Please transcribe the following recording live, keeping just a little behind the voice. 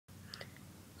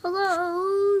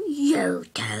Hello,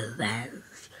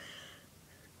 YouTubers.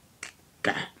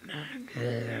 Batman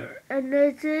here, and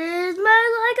this is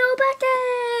my Lego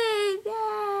batcave.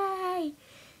 Yay!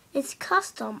 It's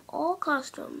custom, all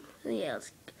custom. So yeah,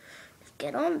 let's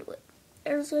get on to it.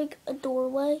 There's like a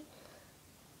doorway.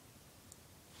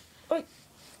 Right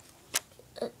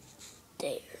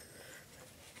there.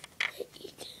 That you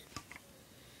can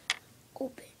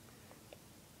open.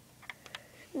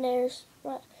 And there's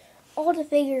all the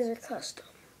figures are custom.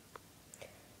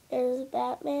 There's a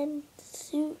Batman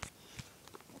suit.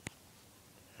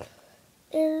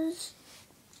 There's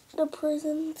the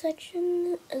prison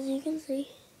section, as you can see.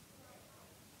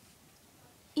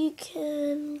 You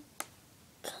can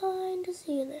kind of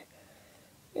see in there.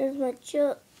 There's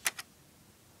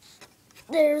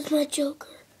my Joker.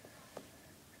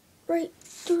 Right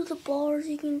through the bars,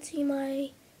 you can see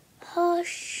my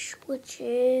Hush, which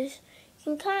is,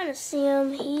 you can kind of see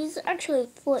him. He's actually a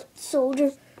foot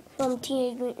soldier from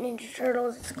Teenage Mutant Ninja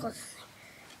Turtles. It's close.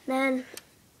 Then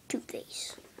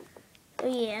Two-Face. So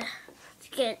yeah, let's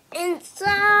get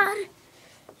inside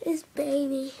this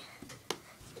baby.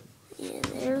 Yeah,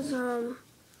 there's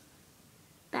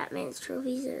Batman's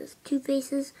trophies. There's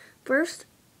Two-Face's first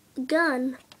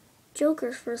gun,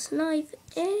 Joker's first knife,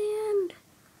 and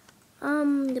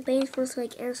the Bane's first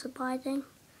like air supply thing.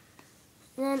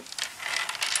 And then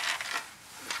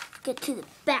get to the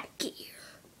back gear.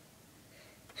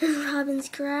 There's Robin's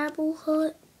grapple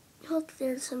hook.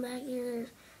 There's some back gear. There's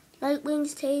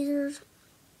Nightwing's tasers,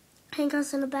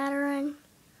 handcuffs, and a batarang.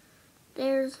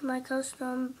 There's my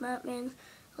custom Batman's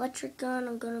electric gun.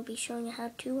 I'm going to be showing you how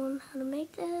to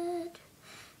make that.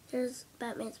 There's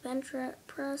Batman's bench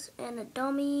press and a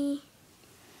dummy.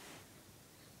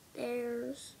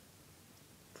 There's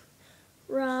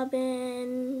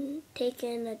Robin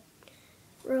taking a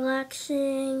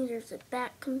relaxing. There's a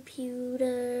Bat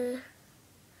computer.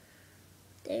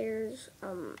 There's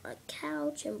a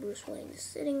couch and Bruce Wayne is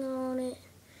sitting on it.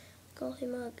 Call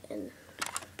him up and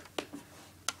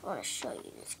I want to show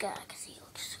you this guy because he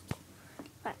looks so cool.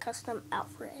 My custom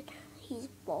Alfred. He's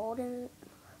bald and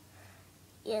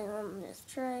he has this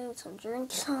tray with some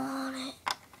drinks on it.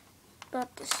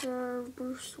 About to serve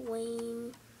Bruce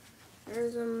Wayne.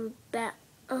 There's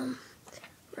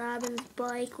Robin's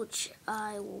bike, which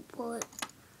I will put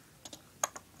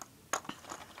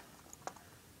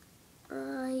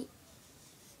right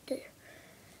there.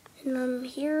 And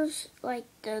here's like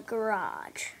the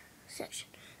garage section.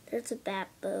 There's a bat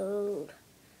boat.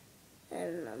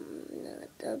 And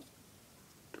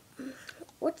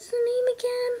what's the name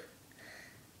again?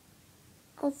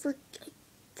 I'll forget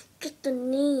the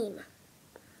name.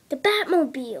 The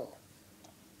Batmobile.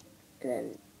 And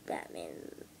then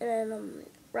Batman. And then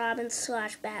Robin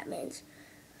 / Batman's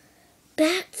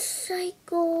Bat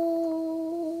Cycle.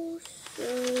 So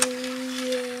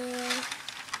yeah.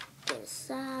 Get a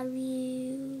side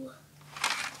view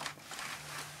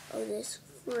of this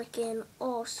freaking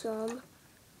awesome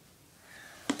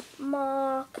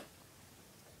MOC.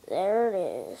 There it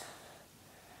is.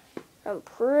 I'm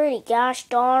pretty gosh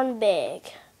darn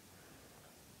big.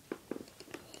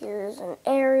 Here's an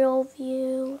aerial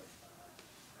view.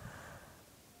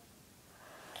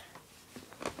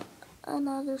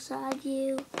 Another side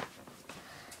view.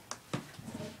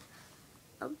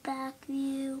 A back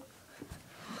view.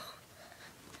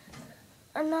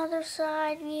 Another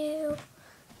side view.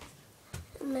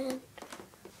 And then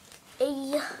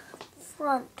a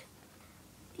front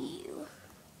view.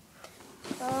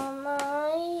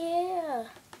 Yeah.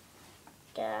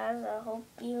 Guys, I hope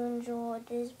you enjoyed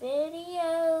this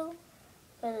video.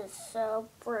 Because it's so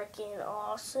freaking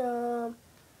awesome.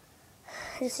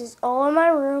 This is all in my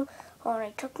room.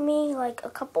 Only took me like a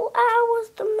couple hours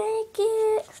to make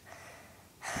it.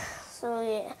 So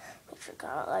yeah, make sure to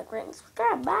comment, like, rate, and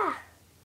subscribe. Bye.